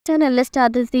And let's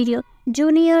start this video.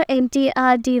 Junior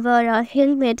NTR Devara,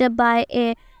 helmeted by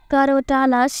a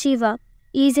Karotala Shiva,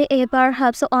 is a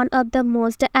perhaps one of the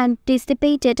most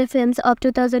anticipated films of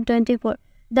 2024.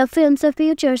 The film's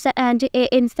features and a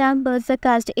ensemble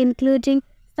cast including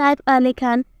Saif Ali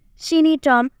Khan, Shini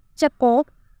Tom, Chakko,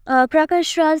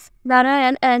 Prakash Raj,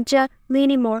 Narayan, and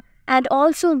many more, and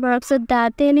also marks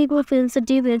the Telugu film's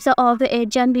debut of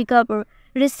Janhvi Kapoor.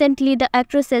 Recently, the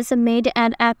actress made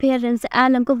an appearance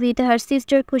along with her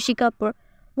sister Khushi Kapoor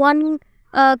on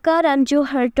Karan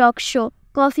Johar talk show,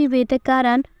 Coffee with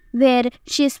Karan, where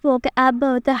she spoke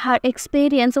about her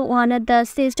experience on the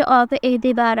set of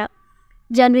Devara.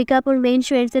 Janhvi Kapoor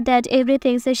mentions that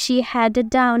everything she had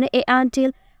done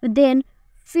until then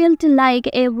felt like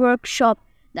a workshop.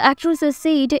 The actress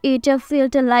said it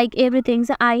felt like everything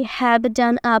I have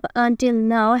done up until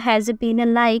now has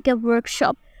been like a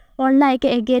workshop or like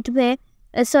a getting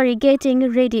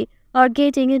ready or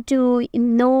getting to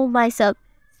know myself.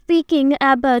 Speaking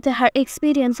about her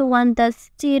experience on the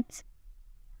stage,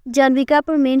 Janhvi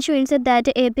Kapoor mentions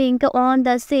that being on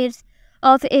the stage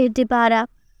of a Devara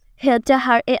helped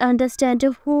her understand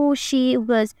who she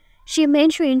was. She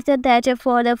mentions that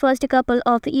for the first couple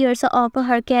of years of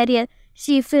her career,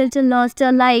 she felt lost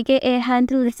like a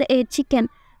handless chicken,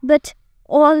 but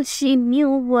all she knew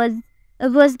was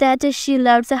that she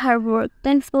loves her work.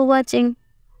 Thanks for watching.